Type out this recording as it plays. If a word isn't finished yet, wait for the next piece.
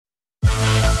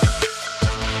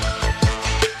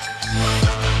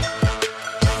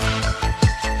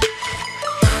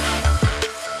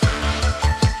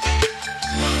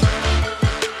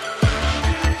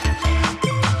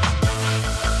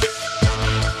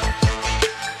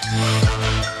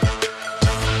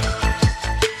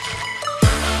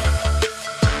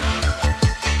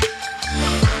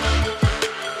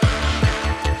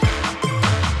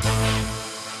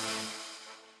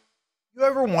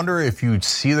wonder if you'd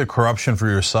see the corruption for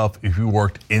yourself if you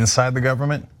worked inside the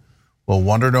government? Well,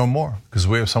 wonder no more, because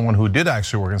we have someone who did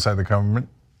actually work inside the government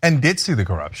and did see the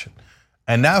corruption.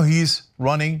 And now he's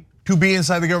running to be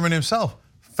inside the government himself.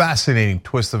 Fascinating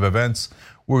twist of events.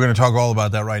 We're going to talk all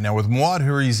about that right now with Muad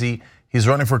Harizi. He's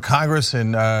running for Congress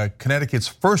in Connecticut's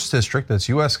 1st District, that's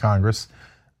US Congress.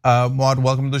 Muad,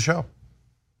 welcome to the show.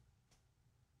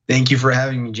 Thank you for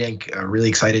having me, Cenk. Really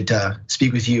excited to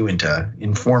speak with you and to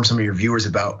inform some of your viewers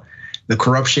about the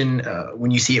corruption when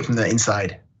you see it from the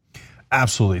inside.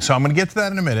 Absolutely. So I'm going to get to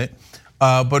that in a minute.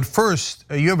 But first,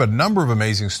 you have a number of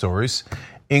amazing stories,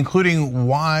 including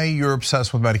why you're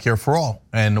obsessed with Medicare for All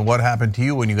and what happened to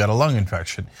you when you got a lung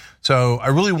infection. So I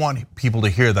really want people to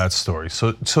hear that story.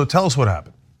 So tell us what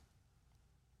happened.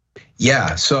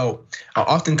 Yeah, so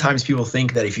oftentimes people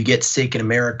think that if you get sick in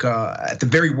America, at the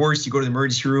very worst, you go to the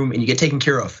emergency room and you get taken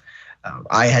care of.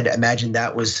 I had imagined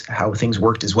that was how things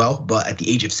worked as well. But at the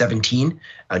age of 17,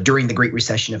 during the Great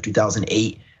Recession of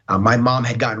 2008, my mom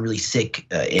had gotten really sick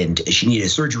and she needed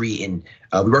surgery, and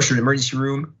we rushed her to the emergency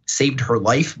room, saved her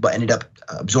life, but ended up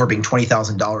absorbing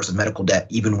 $20,000 of medical debt,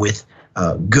 even with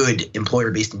good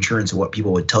employer-based insurance, or what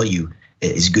people would tell you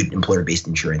is good employer-based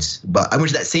insurance. But I went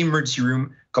to that same emergency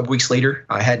room a couple weeks later.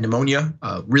 I had pneumonia,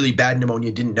 really bad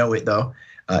pneumonia, didn't know it though.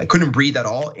 I couldn't breathe at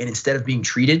all, and instead of being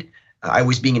treated, I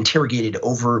was being interrogated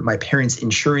over my parents'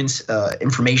 insurance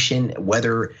information,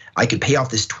 whether I could pay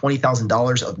off this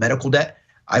 $20,000 of medical debt.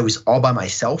 I was all by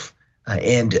myself,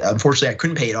 and unfortunately I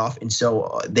couldn't pay it off. And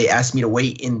so they asked me to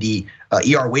wait in the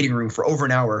ER waiting room for over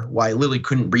an hour while I literally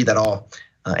couldn't breathe at all.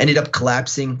 Ended up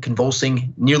collapsing,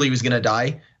 convulsing, nearly was gonna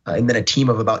die. And then a team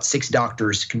of about 6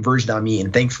 doctors converged on me,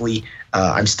 and thankfully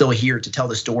I'm still here to tell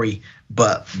the story.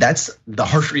 But that's the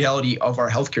harsh reality of our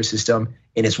healthcare system,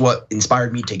 and it's what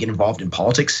inspired me to get involved in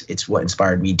politics. It's what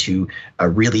inspired me to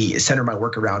really center my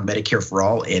work around Medicare for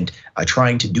All and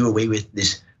trying to do away with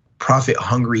this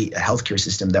profit-hungry healthcare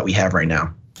system that we have right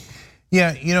now.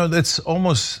 Yeah, that's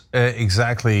almost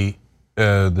exactly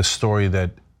the story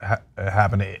that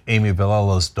happened to Amy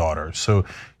Villa's daughter. So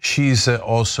she's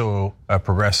also a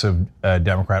progressive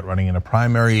Democrat running in a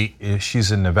primary.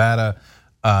 She's in Nevada,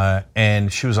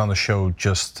 and she was on the show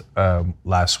just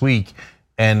last week.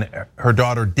 And her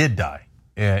daughter did die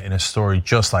in a story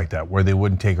just like that, where they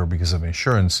wouldn't take her because of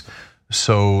insurance.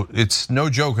 So it's no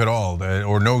joke at all,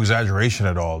 or no exaggeration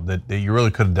at all, that you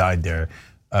really could have died there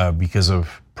because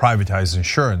of privatized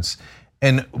insurance.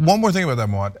 And one more thing about that,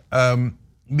 Muad,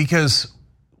 because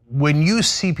when you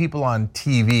see people on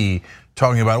TV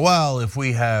talking about, well, if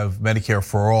we have Medicare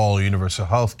for all, universal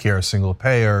health care, single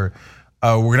payer,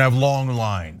 we're gonna have long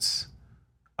lines.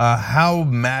 How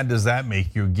mad does that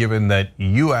make you, given that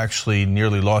you actually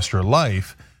nearly lost your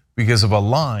life because of a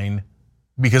line,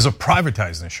 because of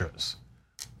privatized insurance?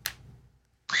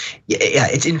 Yeah,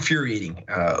 it's infuriating.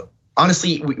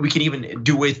 Honestly, we can even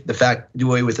do away with the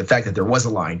fact that there was a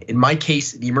line. In my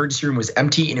case, the emergency room was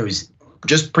empty, and it was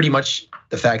just pretty much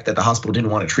the fact that the hospital didn't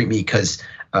want to treat me because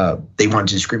they wanted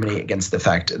to discriminate against the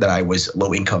fact that I was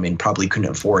low income and probably couldn't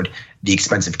afford the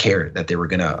expensive care that they were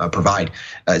gonna provide.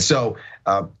 So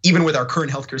even with our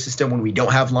current healthcare system, when we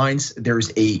don't have lines,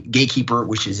 there's a gatekeeper,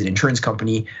 which is an insurance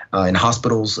company and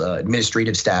hospitals,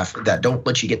 administrative staff that don't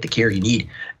let you get the care you need.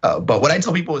 But what I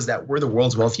tell people is that we're the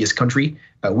world's wealthiest country.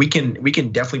 We can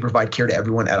definitely provide care to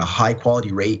everyone at a high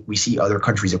quality rate. We see other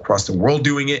countries across the world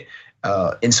doing it.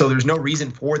 And so there's no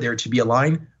reason for there to be a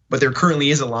line, but there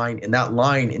currently is a line, and that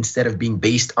line, instead of being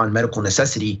based on medical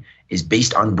necessity, is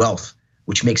based on wealth,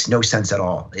 which makes no sense at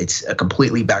all. It's a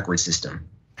completely backwards system.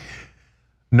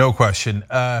 No question.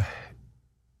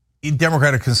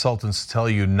 Democratic consultants tell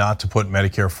you not to put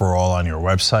Medicare for All on your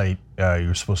website.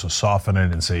 You're supposed to soften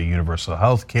it and say universal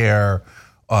health care,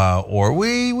 or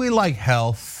we like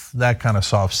health, that kind of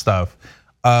soft stuff.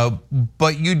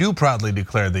 But you do proudly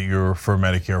declare that you're for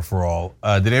Medicare for All.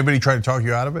 Did anybody try to talk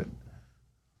you out of it?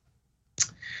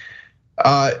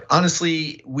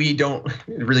 Honestly, we don't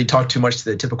really talk too much to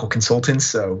the typical consultants,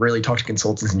 so rarely talk to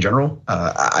consultants in general.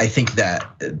 I think that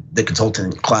the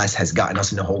consultant class has gotten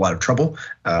us in a whole lot of trouble.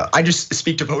 I just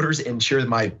speak to voters and share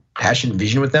my passion and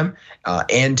vision with them.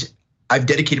 And I've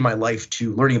dedicated my life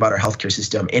to learning about our healthcare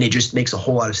system, and it just makes a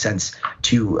whole lot of sense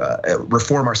to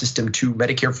reform our system to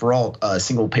Medicare for All,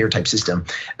 single payer type system.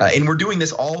 And we're doing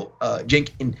this all,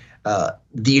 Cenk, in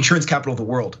the insurance capital of the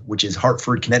world, which is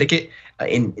Hartford, Connecticut.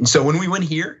 And so when we win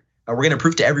here, we're gonna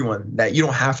prove to everyone that you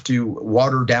don't have to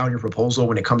water down your proposal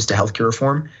when it comes to healthcare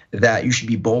reform, that you should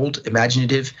be bold,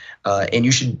 imaginative, and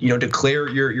you should declare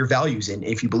your values. And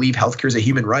if you believe healthcare is a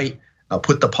human right,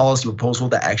 put the policy proposal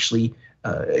that actually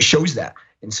shows that.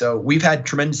 And so we've had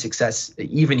tremendous success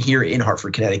even here in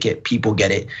Hartford, Connecticut. People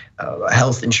get it.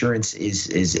 Health insurance is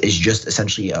just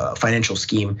essentially a financial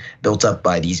scheme built up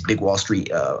by these big Wall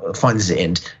Street funds,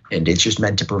 and it's just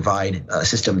meant to provide a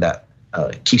system that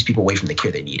keeps people away from the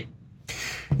care they need.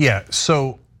 Yeah,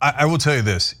 so I will tell you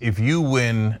this: if you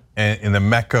win in the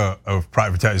mecca of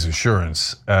privatized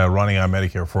insurance, running on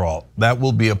Medicare for all, that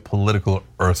will be a political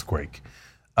earthquake.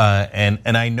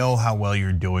 And I know how well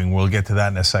you're doing. We'll get to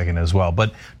that in a second as well.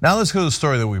 But now let's go to the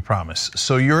story that we promised.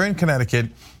 So you're in Connecticut.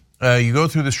 You go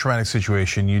through this traumatic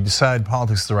situation. You decide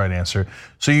politics is the right answer.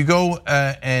 So you go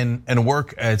and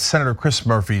work at Senator Chris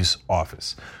Murphy's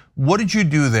office. What did you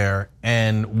do there,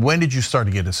 and when did you start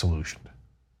to get disillusioned?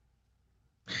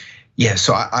 Yeah,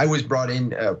 so I was brought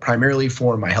in primarily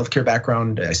for my healthcare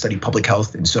background. I studied public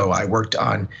health, and so I worked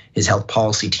on his health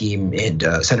policy team. And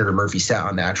Senator Murphy sat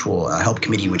on the actual health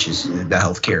committee, which is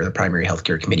the primary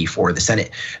healthcare committee for the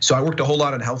Senate. So I worked a whole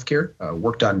lot on healthcare,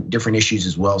 worked on different issues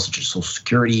as well, such as Social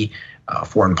Security,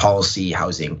 foreign policy,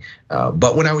 housing.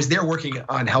 But when I was there working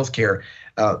on healthcare,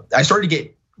 I started to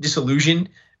get disillusioned.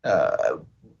 I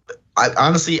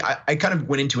kind of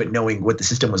went into it knowing what the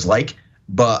system was like.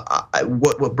 But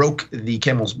what broke the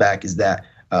camel's back is that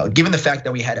given the fact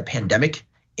that we had a pandemic,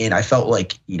 and I felt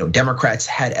like Democrats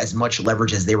had as much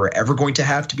leverage as they were ever going to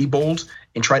have to be bold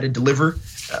and try to deliver,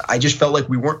 I just felt like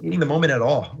we weren't meeting the moment at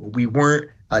all. We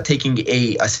weren't taking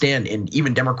a stand, and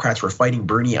even Democrats were fighting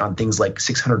Bernie on things like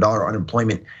 $600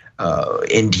 unemployment,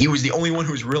 and he was the only one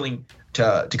who was willing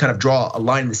to kind of draw a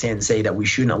line in the sand and say that we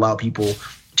shouldn't allow people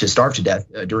to starve to death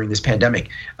during this pandemic.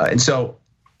 And so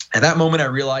at that moment, I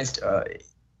realized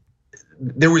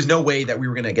there was no way that we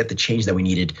were going to get the change that we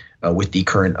needed with the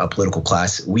current political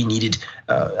class. We needed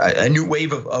a new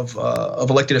wave of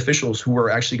elected officials who were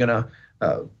actually going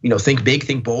to, think big,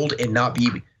 think bold, and not be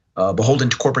beholden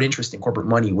to corporate interest and corporate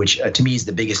money, which to me is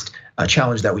the biggest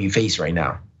challenge that we face right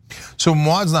now. So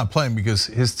Muad's not playing because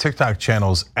his TikTok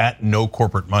channel's at no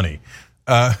corporate money.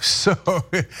 So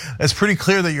it's pretty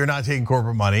clear that you're not taking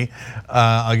corporate money.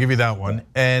 I'll give you that one.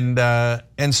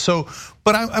 And so,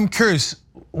 but I'm curious,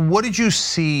 what did you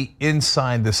see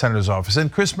inside the senator's office?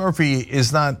 And Chris Murphy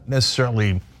is not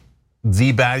necessarily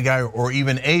the bad guy or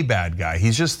even a bad guy.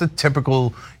 He's just the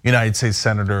typical United States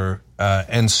senator.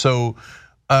 And so,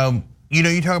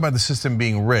 you talk about the system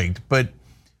being rigged, but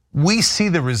we see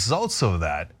the results of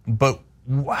that. But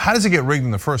how does it get rigged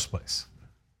in the first place?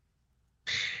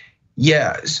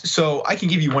 Yeah, so I can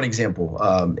give you one example,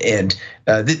 and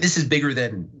this is bigger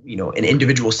than an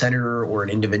individual senator or an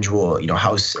individual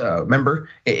House member.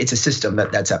 It's a system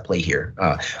that's at play here.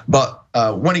 But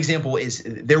one example is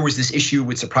there was this issue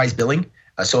with surprise billing.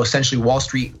 So essentially, Wall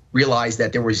Street realized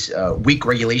that there was weak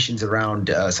regulations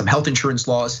around some health insurance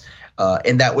laws,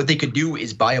 and that what they could do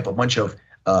is buy up a bunch of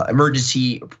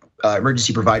emergency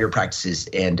provider practices,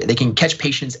 and they can catch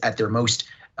patients at their most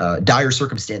dire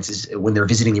circumstances when they're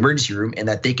visiting the emergency room, and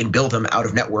that they can bill them out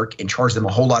of network and charge them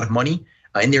a whole lot of money.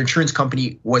 And their insurance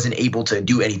company wasn't able to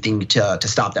do anything to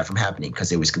stop that from happening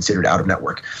because it was considered out of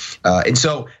network. And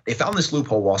so they found this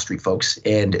loophole, Wall Street folks,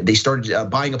 and they started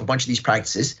buying up a bunch of these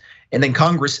practices. And then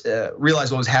Congress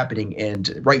realized what was happening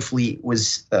and rightfully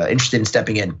was interested in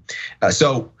stepping in.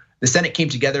 So the Senate came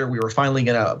together. We were finally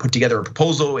going to put together a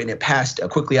proposal, and it passed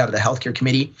quickly out of the healthcare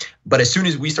committee. But as soon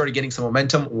as we started getting some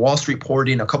momentum, Wall Street poured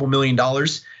in a couple $1 million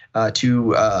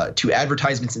to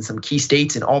advertisements in some key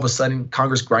states, and all of a sudden,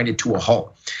 Congress grinded to a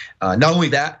halt. Not only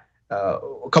that, a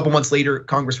couple months later,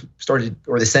 Congress started,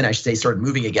 or the Senate, I should say, started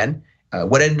moving again.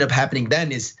 What ended up happening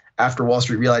then is after Wall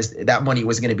Street realized that money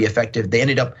wasn't going to be effective, they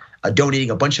ended up donating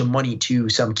a bunch of money to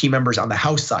some key members on the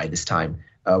House side this time.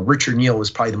 Richard Neal was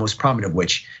probably the most prominent of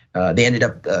which. They ended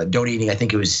up donating, I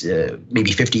think it was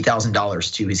maybe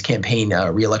 $50,000 to his campaign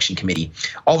re-election committee.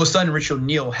 All of a sudden, Richard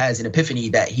Neal has an epiphany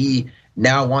that he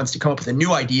now wants to come up with a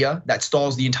new idea that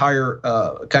stalls the entire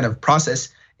kind of process.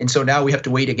 And so now we have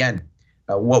to wait again.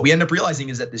 What we end up realizing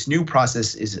is that this new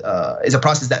process is a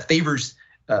process that favors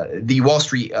the Wall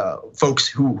Street folks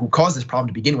who caused this problem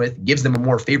to begin with, gives them a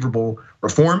more favorable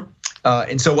reform.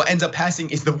 And so what ends up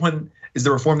passing is the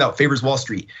reform that favors Wall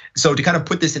Street. So to kind of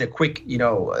put this in a quick,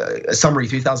 a summary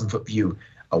 3,000-foot view,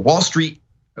 Wall Street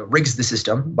rigs the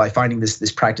system by finding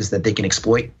this practice that they can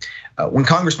exploit. When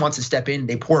Congress wants to step in,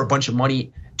 they pour a bunch of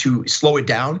money to slow it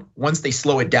down. Once they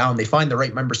slow it down, they find the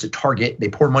right members to target. They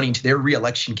pour money into their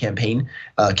re-election campaign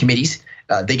committees.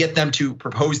 They get them to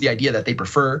propose the idea that they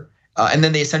prefer, and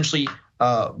then they essentially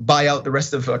buy out the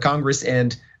rest of Congress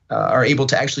and are able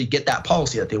to actually get that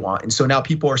policy that they want. And so now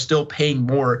people are still paying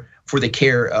more for the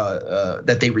care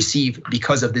that they receive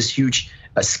because of this huge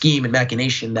scheme and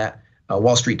machination that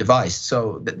Wall Street devised.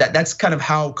 So that's kind of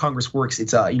how Congress works.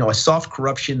 It's a soft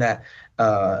corruption that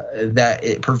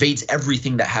it pervades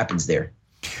everything that happens there.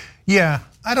 Yeah,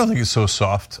 I don't think it's so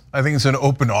soft. I think it's an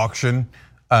open auction.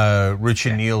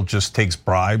 Richie Neal just takes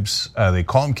bribes. They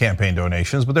call them campaign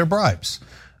donations, but they're bribes.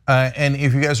 And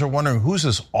if you guys are wondering who's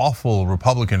this awful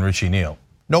Republican Richie Neal,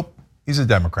 nope, he's a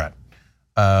Democrat.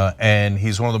 And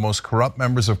he's one of the most corrupt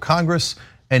members of Congress,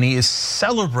 and he is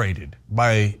celebrated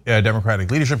by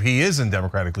Democratic leadership. He is in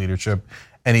Democratic leadership,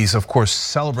 and he's of course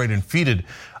celebrated and feted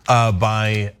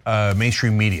by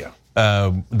mainstream media.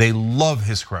 They love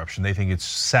his corruption. They think it's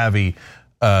savvy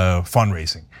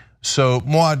fundraising. So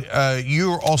Moad,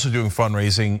 you're also doing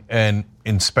fundraising, and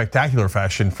in spectacular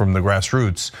fashion from the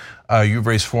grassroots. You've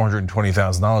raised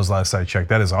 $420,000 last I checked.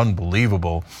 That is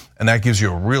unbelievable, and that gives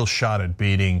you a real shot at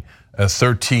beating a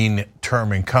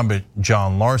 13-term incumbent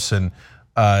John Larson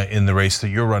in the race that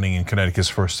you're running in Connecticut's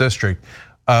 1st District.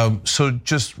 So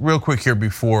just real quick here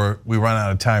before we run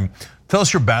out of time, tell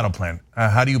us your battle plan.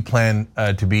 How do you plan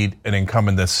to beat an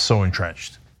incumbent that's so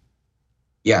entrenched?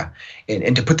 Yeah,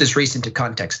 and to put this race into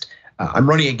context, I'm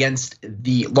running against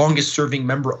the longest serving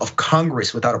member of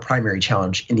Congress without a primary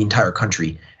challenge in the entire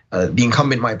country. The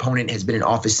incumbent, my opponent, has been in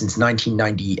office since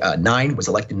 1999, was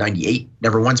elected in 98,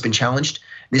 never once been challenged.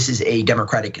 This is a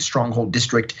Democratic stronghold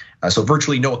district, so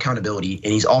virtually no accountability.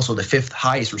 And he's also the 5th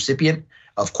highest recipient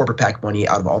of corporate PAC money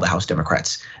out of all the House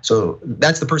Democrats. So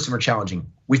that's the person we're challenging.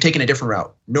 We've taken a different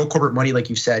route. No corporate money, like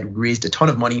you said. We raised a ton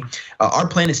of money. Our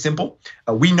plan is simple.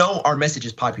 We know our message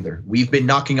is popular. We've been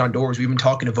knocking on doors. We've been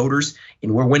talking to voters,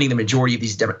 and we're winning the majority of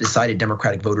these decided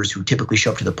Democratic voters who typically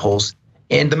show up to the polls.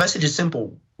 And the message is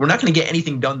simple. We're not going to get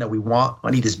anything done that we want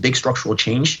on this big structural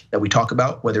change that we talk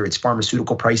about, whether it's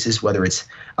pharmaceutical prices, whether it's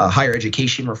higher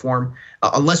education reform,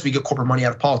 unless we get corporate money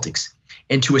out of politics.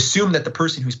 And to assume that the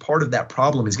person who's part of that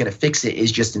problem is going to fix it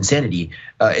is just insanity.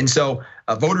 And so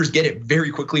voters get it very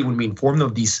quickly when we inform them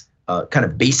of these kind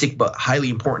of basic but highly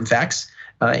important facts.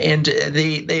 And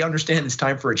they understand it's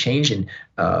time for a change, and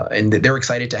they're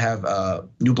excited to have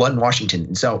new blood in Washington.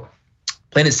 And so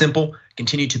plan is simple: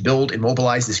 continue to build and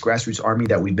mobilize this grassroots army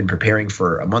that we've been preparing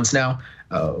for months now.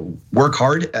 Work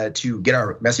hard to get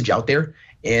our message out there.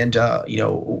 And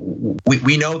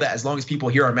we know that as long as people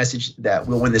hear our message, that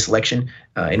we'll win this election.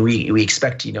 And we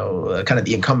expect kind of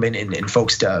the incumbent and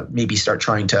folks to maybe start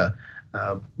trying to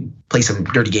play some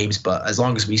dirty games. But as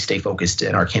long as we stay focused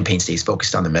and our campaign stays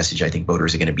focused on the message, I think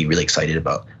voters are going to be really excited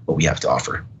about what we have to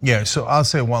offer. Yeah. So I'll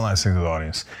say one last thing to the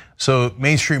audience. So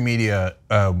mainstream media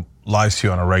lies to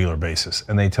you on a regular basis,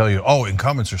 and they tell you, oh,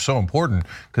 incumbents are so important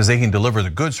because they can deliver the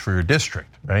goods for your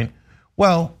district, right?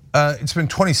 Well, it's been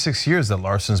 26 years that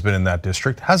Larson's been in that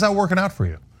district. How's that working out for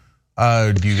you?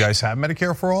 Do you guys have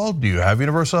Medicare for all? Do you have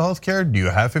universal health care? Do you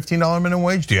have $15 minimum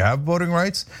wage? Do you have voting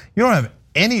rights? You don't have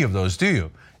any of those, do you?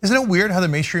 Isn't it weird how the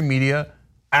mainstream media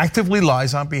actively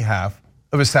lies on behalf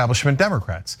of establishment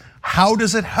Democrats? How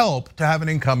does it help to have an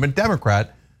incumbent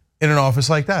Democrat in an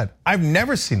office like that? I've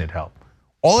never seen it help.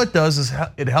 All it does is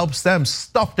it helps them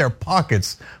stuff their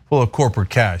pockets full of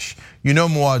corporate cash. You know,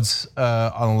 Muad's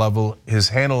on a level. His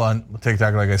handle on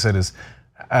TikTok, like I said, is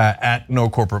at no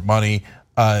corporate money.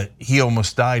 He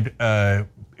almost died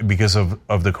because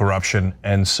of the corruption,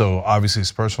 and so obviously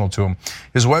it's personal to him.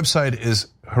 His website is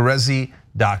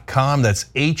hrezi.com. That's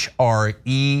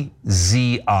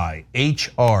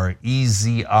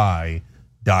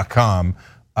HREZI.com.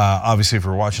 Obviously, if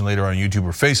you're watching later on YouTube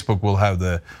or Facebook, we'll have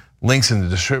the links in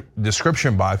the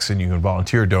description box, and you can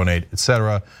volunteer, donate,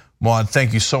 etc. Muad,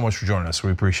 thank you so much for joining us.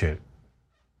 We appreciate it.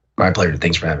 My pleasure.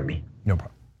 Thanks for having me. No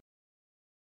problem.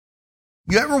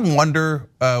 You ever wonder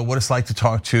what it's like to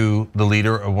talk to the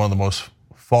leader of one of the most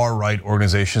far-right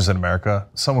organizations in America,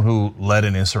 someone who led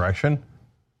an insurrection?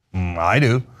 I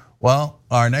do. Well,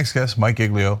 our next guest, Mike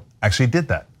Giglio, actually did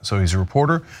that. So he's a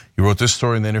reporter. He wrote this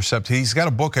story in The Intercept. He's got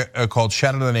a book called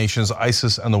Shadow of the Nations,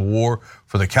 ISIS and the War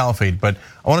for the Caliphate. But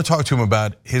I want to talk to him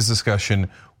about his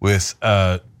discussion with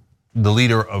the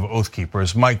leader of Oath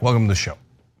Keepers. Mike, welcome to the show.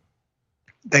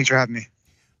 Thanks for having me.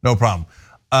 No problem.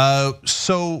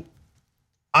 So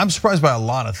I'm surprised by a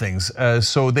lot of things.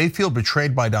 So they feel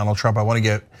betrayed by Donald Trump. I want to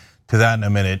get to that in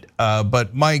a minute.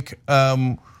 But Mike,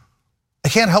 I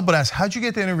can't help but ask, how'd you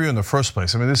get the interview in the first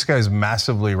place? I mean, this guy's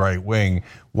massively right wing.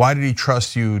 Why did he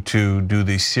trust you to do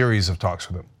these series of talks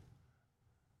with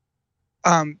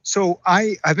him? So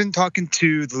I've been talking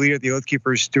to the leader of the Oath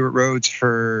Keepers, Stuart Rhodes,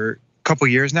 for a couple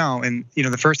of years now. And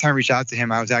the first time I reached out to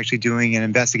him, I was actually doing an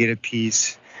investigative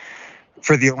piece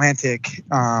for The Atlantic.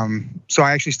 So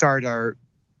I actually started our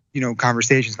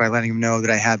conversations by letting him know that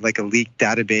I had like a leaked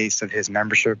database of his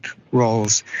membership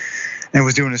roles. and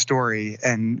was doing a story,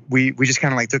 and we just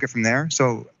kind of like took it from there.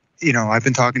 So, I've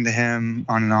been talking to him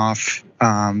on and off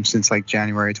since like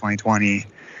January 2020,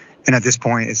 and at this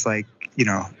point, it's like,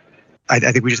 I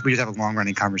think we just have a long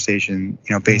running conversation,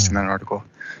 based on that article.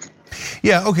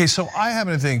 Yeah. Okay. So I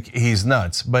happen to think he's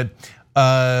nuts, but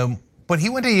he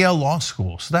went to Yale Law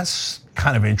School, so that's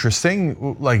kind of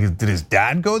interesting. Like, did his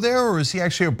dad go there, or is he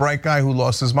actually a bright guy who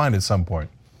lost his mind at some point?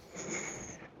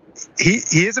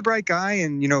 He is a bright guy,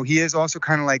 and he is also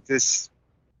kind of like this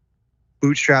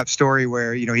bootstrap story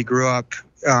where he grew up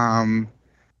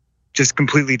just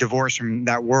completely divorced from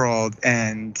that world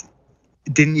and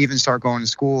didn't even start going to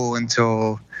school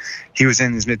until he was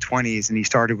in his mid-20s, and he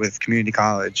started with community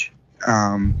college,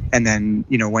 and then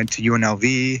went to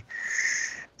UNLV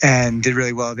and did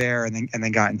really well there, and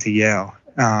then got into Yale.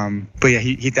 But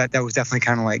yeah, that was definitely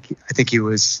kind of like, I think he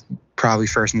was probably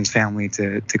first in his family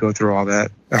to go through all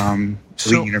that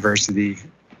elite university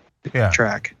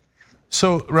track.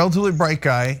 So relatively bright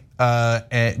guy,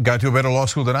 and got to a better law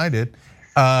school than I did,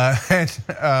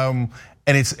 and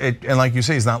like you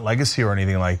say, it's not legacy or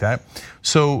anything like that.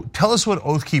 So tell us what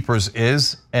Oath Keepers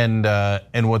is and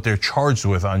what they're charged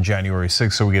with on January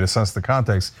 6th, so we get a sense of the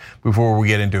context before we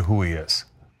get into who he is.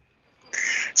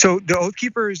 So the Oath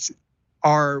Keepers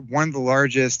are one of the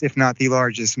largest, if not the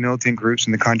largest, militant groups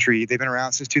in the country. They've been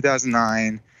around since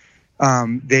 2009.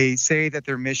 They say that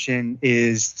their mission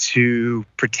is to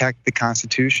protect the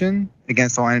Constitution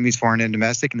against all enemies, foreign and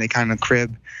domestic, and they kind of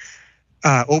crib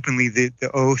openly the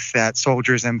oath that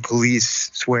soldiers and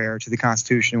police swear to the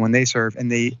Constitution when they serve,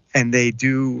 and they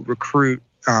do recruit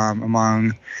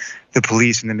among the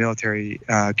police and the military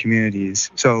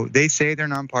communities. So they say they're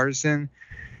nonpartisan.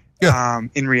 Yeah.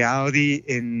 In reality,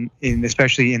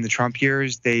 especially in the Trump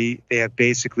years, they have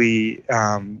basically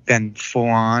been full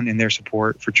on in their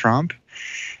support for Trump,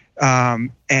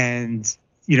 and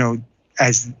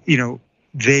as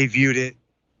they viewed it,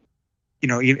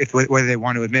 whether they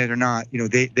want to admit it or not,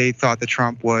 they thought that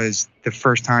Trump was the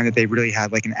first time that they really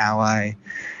had like an ally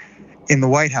in the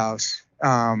White House,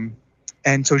 and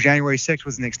so January 6th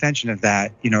was an extension of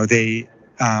that.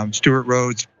 Stuart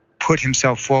Rhodes put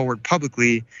himself forward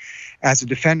publicly as a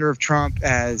defender of Trump,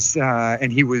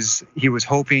 and he was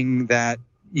hoping that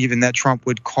even that Trump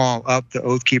would call up the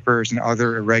Oath Keepers and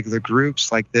other irregular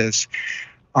groups like this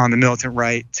on the militant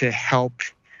right to help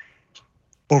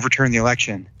overturn the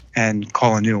election and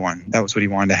call a new one. That was what he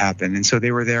wanted to happen, and so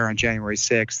they were there on January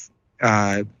 6th,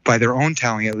 by their own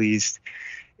telling at least,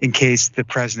 in case the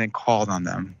president called on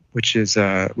them, which as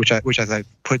I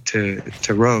put to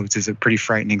Rhodes, is a pretty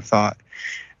frightening thought.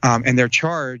 And they're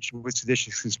charged with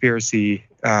seditious conspiracy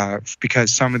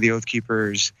because some of the Oath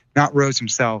Keepers, not Rhodes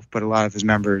himself, but a lot of his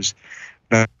members,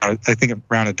 I think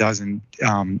around a dozen,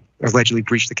 allegedly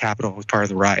breached the Capitol as part of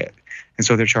the riot, and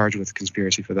so they're charged with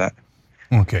conspiracy for that.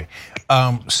 Okay,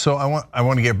 so I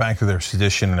want to get back to their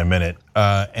sedition in a minute,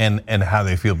 and how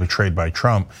they feel betrayed by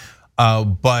Trump,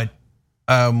 but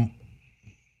I'm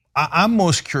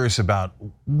most curious about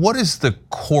what is the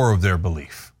core of their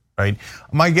belief. Right.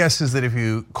 My guess is that if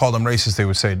you call them racist, they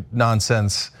would say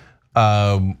nonsense.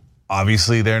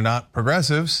 Obviously, they're not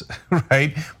progressives,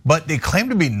 right? But they claim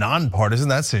to be nonpartisan.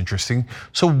 That's interesting.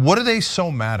 So, what are they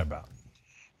so mad about?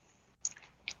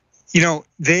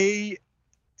 They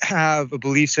have a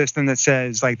belief system that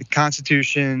says like the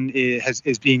Constitution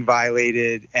is being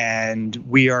violated, and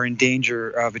we are in danger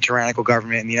of a tyrannical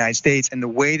government in the United States. And the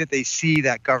way that they see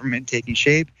that government taking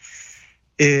shape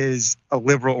is a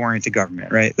liberal-oriented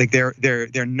government, right? Like their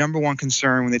number one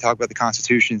concern when they talk about the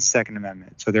Constitution is Second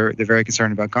Amendment. So they're very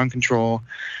concerned about gun control,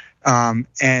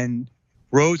 and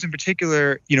Rhodes in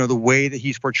particular. The way that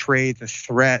he's portrayed the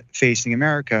threat facing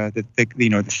America, the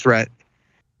threat,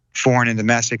 foreign and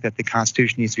domestic, that the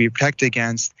Constitution needs to be protected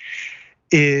against,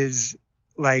 is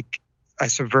like a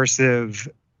subversive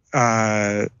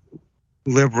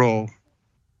liberal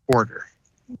order.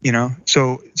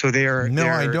 So they are. No,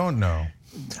 I don't know.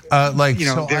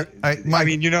 This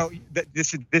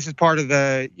is part of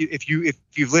the. If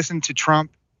you've listened to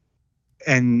Trump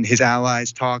and his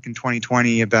allies talk in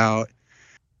 2020 about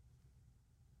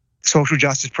social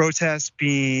justice protests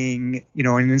being,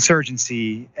 an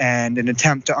insurgency and an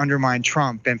attempt to undermine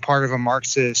Trump and part of a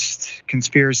Marxist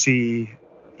conspiracy,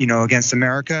 against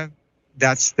America,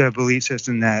 that's the belief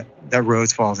system that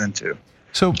Rhodes falls into.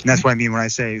 So and that's what I mean when I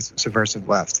say subversive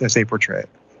left, as they portray it.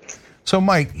 So,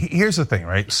 Mike, here's the thing,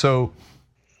 right? So,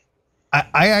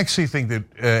 I actually think that,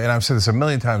 and I've said this a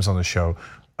million times on the show,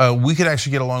 we could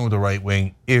actually get along with the right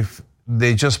wing if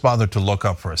they just bothered to look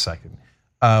up for a second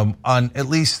on at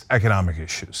least economic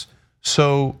issues.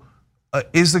 So,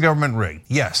 is the government rigged?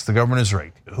 Yes, the government is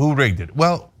rigged. Who rigged it?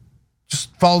 Well,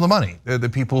 just follow the money. They're the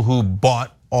people who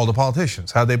bought all the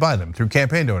politicians. How'd they buy them? Through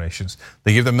campaign donations.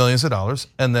 They give them millions of dollars,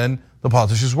 and then the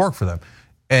politicians work for them.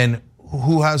 And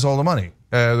who has all the money?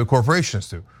 The corporations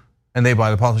do. And they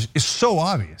buy the politicians. It's so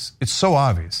obvious. It's so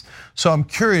obvious. So I'm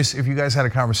curious if you guys had a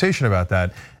conversation about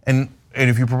that, and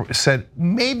if you said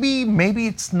maybe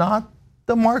it's not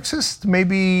the Marxists,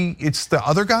 maybe it's the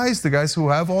other guys, the guys who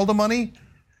have all the money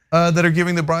that are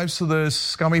giving the bribes to the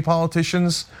scummy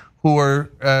politicians who are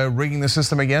rigging the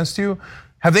system against you.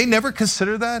 Have they never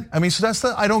considered that? I mean, so that's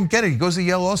I don't get it. He goes to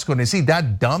Yale Law School, and is he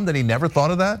that dumb that he never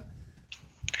thought of that?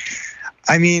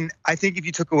 I mean, I think if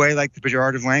you took away like the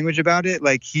pejorative language about it,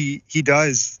 like he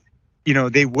does,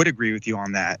 they would agree with you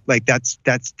on that. Like that's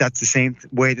the same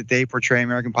way that they portray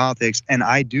American politics, and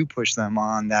I do push them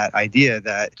on that idea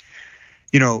that,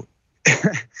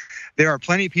 there are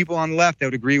plenty of people on the left that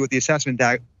would agree with the assessment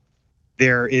that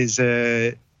there is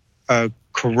a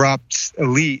corrupt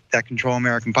elite that control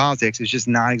American politics. It's just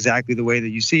not exactly the way that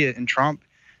you see it. And Trump,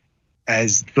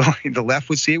 as the left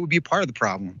would see it, would be a part of the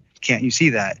problem. Can't you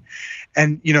see that?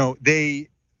 And they,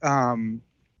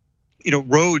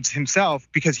 Rhodes himself,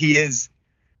 because he is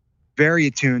very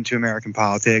attuned to American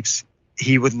politics,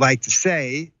 he would like to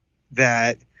say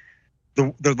that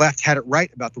the left had it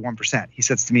right about the 1%. He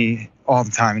says to me all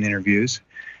the time in interviews,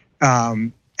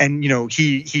 and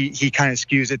he kind of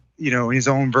skews it, in his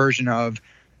own version of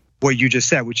what you just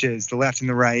said, which is the left and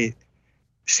the right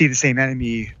see the same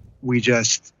enemy. We're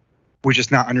just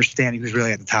not understanding who's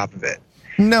really at the top of it.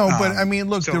 No, but I mean,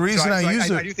 look, the reason I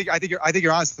use it, I think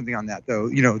you're onto something on that, though.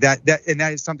 That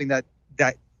is something that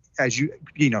as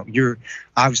you're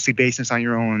obviously basing this on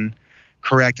your own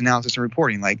correct analysis and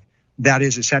reporting. Like that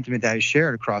is a sentiment that is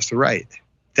shared across the right.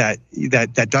 That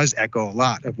does echo a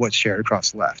lot of what's shared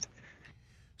across the left.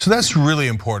 So that's really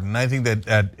important. I think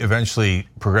that eventually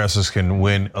progressives can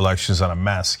win elections on a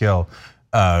mass scale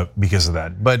because of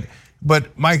that.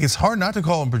 But Mike, it's hard not to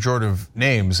call them pejorative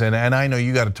names, and I know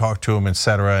you got to talk to him, et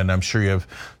cetera, and I'm sure you have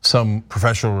some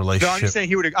professional relationship. No,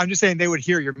 I'm just saying they would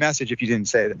hear your message if you didn't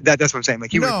say that. That's what I'm saying.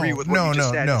 Like he would agree with what you just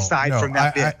said, aside from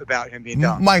that bit about him being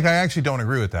dumb. Mike, I actually don't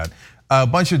agree with that. A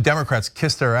bunch of Democrats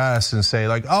kiss their ass and say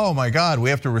like, "Oh my God, we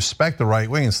have to respect the right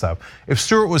wing and stuff." If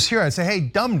Stewart was here, I'd say, "Hey,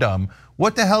 dum-dum,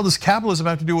 what the hell does capitalism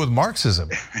have to do with Marxism?"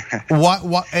 What?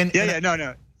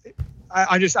 No.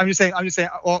 I'm just saying.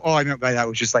 All I meant by that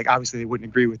was just like obviously they wouldn't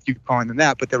agree with you calling them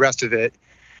that, but the rest of it,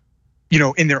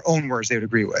 in their own words, they would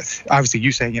agree with. Obviously,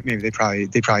 you saying it, maybe they probably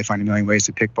find a million ways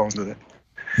to pick bones with it.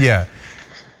 Yeah,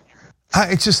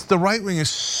 it's just the right wing is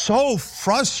so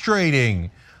frustrating.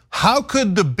 How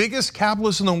could the biggest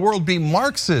capitalist in the world be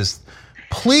Marxist?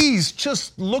 Please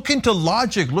just look into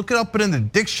logic, look it up in the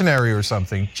dictionary or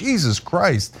something. Jesus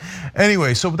Christ.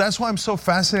 Anyway, so that's why I'm so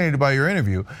fascinated by your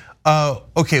interview.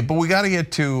 Okay, but we got to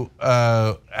get to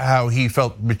how he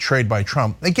felt betrayed by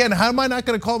Trump. Again, how am I not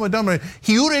going to call him a dumb?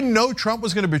 You didn't know Trump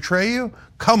was going to betray you?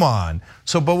 Come on.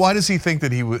 But why does he think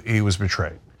that he was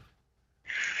betrayed?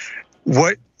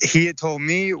 What he had told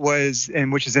me was,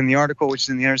 and which is in the article, which is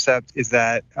in the Intercept, is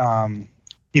that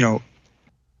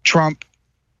Trump,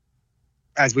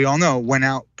 as we all know, went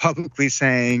out publicly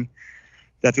saying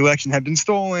that the election had been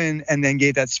stolen, and then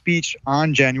gave that speech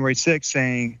on January 6th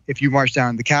saying, if you march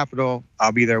down to the Capitol,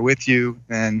 I'll be there with you.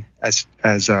 And as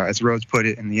Rhodes put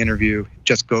it in the interview,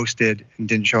 just ghosted and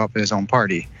didn't show up at his own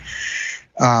party.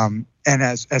 And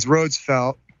as Rhodes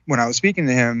felt when I was speaking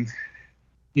to him,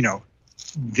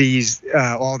 these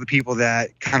all the people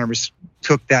that kind of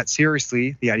took that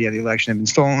seriously, the idea the election had been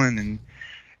stolen, and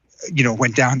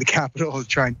went down to the Capitol to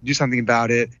try and do something about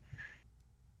it,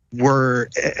 were,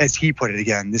 as he put it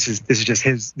again, this is just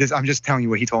his. I'm just telling you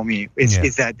what he told me.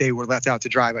 Is that they were left out to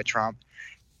dry by Trump,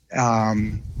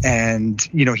 and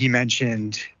he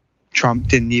mentioned Trump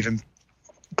didn't even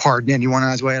pardon anyone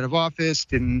on his way out of office,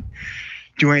 didn't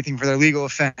do anything for their legal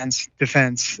defense.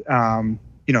 That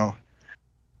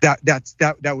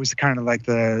was kind of like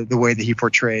the way that he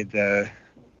portrayed the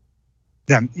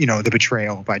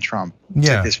betrayal by Trump.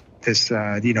 Yeah.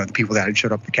 The people that had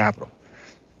showed up at the Capitol.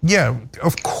 Yeah,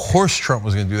 of course Trump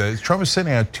was going to do that. Trump is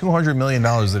sitting at $200 million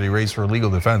that he raised for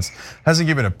legal defense. Hasn't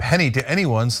given a penny to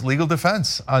anyone's legal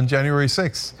defense on January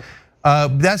 6th.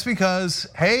 That's because,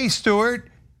 hey, Stewart,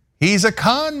 he's a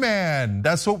con man.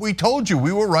 That's what we told you.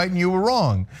 We were right and you were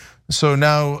wrong. So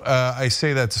now I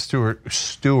say that to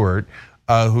Stewart,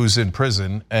 who's in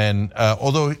prison. And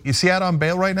although, is he out on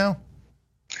bail right now?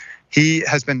 He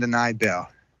has been denied bail.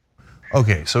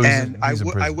 Okay, so he's in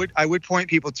prison. I would point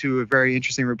people to a very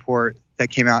interesting report that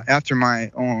came out after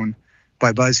my own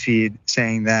by BuzzFeed,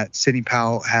 saying that Sidney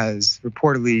Powell has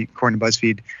reportedly, according to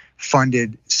BuzzFeed,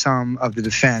 funded some of the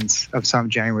defense of some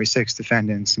January 6th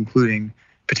defendants, including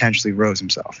potentially Rose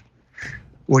himself,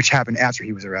 which happened after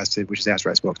he was arrested, which is after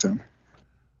I spoke to him.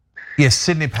 Yes,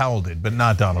 Sidney Powell did, but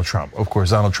not Donald Trump. Of course,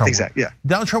 Donald Trump. Exactly. Yeah.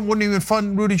 Donald Trump wouldn't even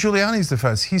fund Rudy Giuliani's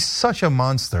defense. He's such a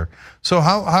monster. So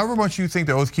however much you think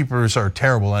the Oath Keepers are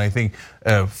terrible, and I think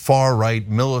far right,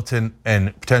 militant,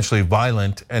 and potentially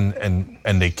violent,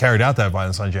 and they carried out that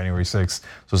violence on January 6th,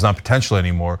 so it's not potential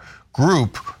anymore.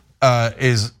 Group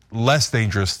is less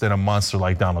dangerous than a monster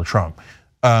like Donald Trump.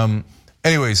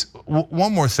 Anyways,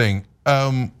 one more thing,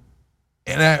 and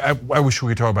I wish we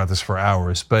could talk about this for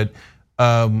hours, but.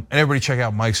 And everybody check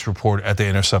out Mike's report at The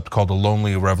Intercept called The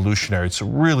Lonely Revolutionary. It's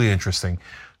really interesting.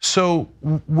 So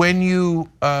when you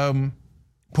point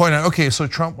out, okay, so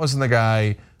Trump wasn't the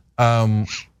guy, in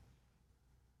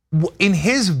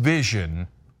his vision,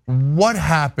 what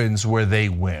happens where they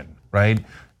win, right?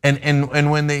 And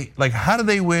when they, like, how do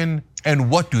they win and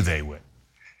what do they win?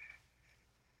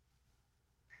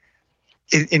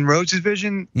 In Rhodes'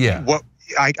 vision, yeah. What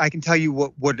I can tell you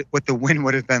what the win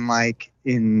would have been like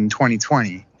in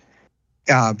 2020,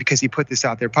 because he put this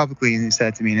out there publicly and he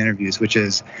said to me in interviews, which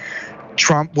is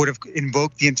Trump would have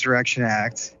invoked the Insurrection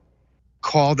Act,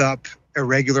 called up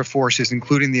irregular forces,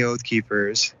 including the Oath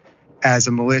Keepers, as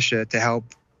a militia to help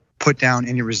put down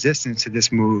any resistance to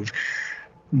this move,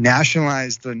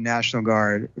 nationalized the National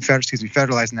Guard,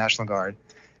 federalized the National Guard,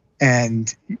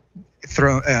 and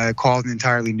called an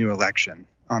entirely new election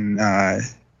on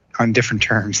different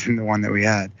terms than the one that we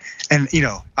had. And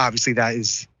obviously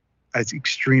that's an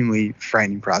extremely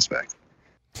frightening prospect.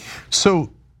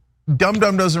 So Dum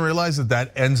Dum doesn't realize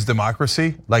that ends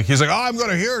democracy. Like he's like, I'm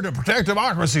going to here to protect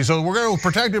democracy, so we're going to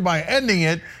protect it by ending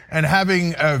it and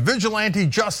having vigilante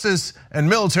justice and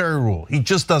military rule. He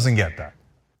just doesn't get that.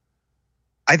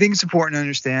 I think it's important to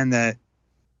understand that,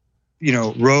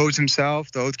 Rhodes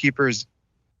himself, the Oath Keepers,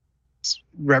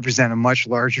 represent a much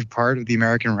larger part of the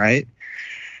American right,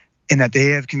 and that they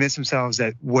have convinced themselves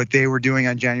that what they were doing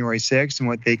on January 6th and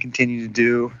what they continue to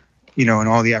do, and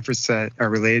all the efforts that are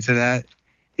related to that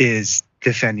is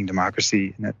defending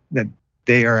democracy, and that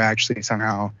they are actually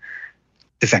somehow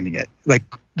defending it. Like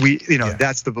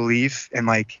that's the belief, and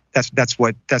like that's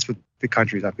what the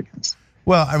country's up against.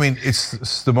 Well, I mean,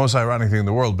 it's the most ironic thing in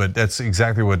the world, but that's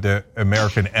exactly what the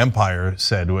American empire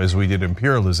said as we did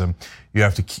imperialism. You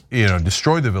have to,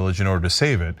 destroy the village in order to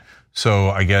save it. So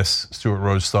I guess Stuart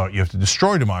Rhodes thought you have to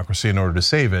destroy democracy in order to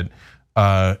save it.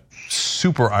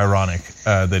 Super ironic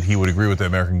that he would agree with the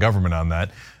American government on that.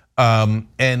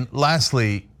 And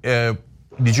lastly,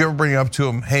 did you ever bring it up to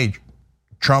him, hey,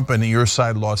 Trump and your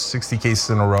side lost 60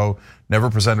 cases in a row, never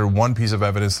presented one piece of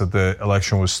evidence that the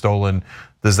election was stolen?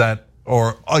 Does that,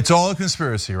 or it's all a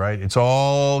conspiracy, right? It's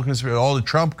all conspiracy. All the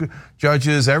Trump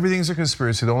judges, everything's a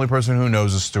conspiracy. The only person who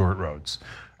knows is Stuart Rhodes.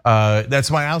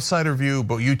 That's my outsider view,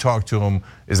 but you talk to him.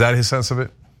 Is that his sense of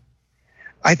it?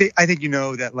 I think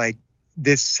that like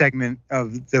this segment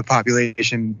of the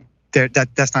population,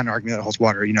 that's not an argument that holds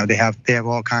water. They have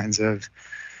all kinds of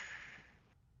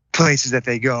places that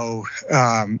they go,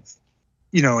 and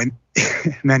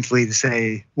mentally to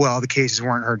say, well, the cases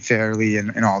weren't heard fairly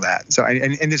and all that. So,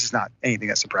 and this is not anything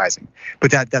that's surprising, but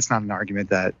that's not an argument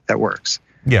that works.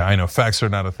 Yeah, I know facts are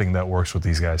not a thing that works with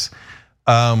these guys.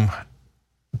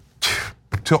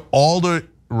 To all the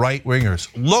right wingers,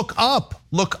 look up.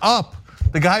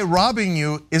 The guy robbing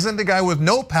you isn't the guy with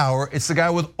no power, it's the guy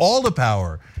with all the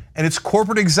power. And it's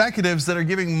corporate executives that are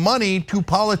giving money to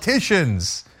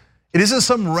politicians. It isn't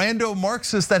some rando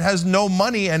Marxist that has no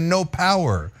money and no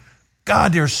power.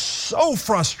 God, they're so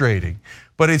frustrating.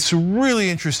 But it's a really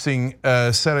interesting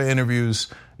set of interviews.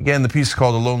 Again, the piece is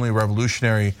called The Lonely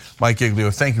Revolutionary. Mike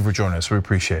Giglio, thank you for joining us. We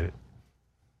appreciate it.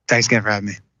 Thanks again for having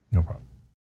me. No problem.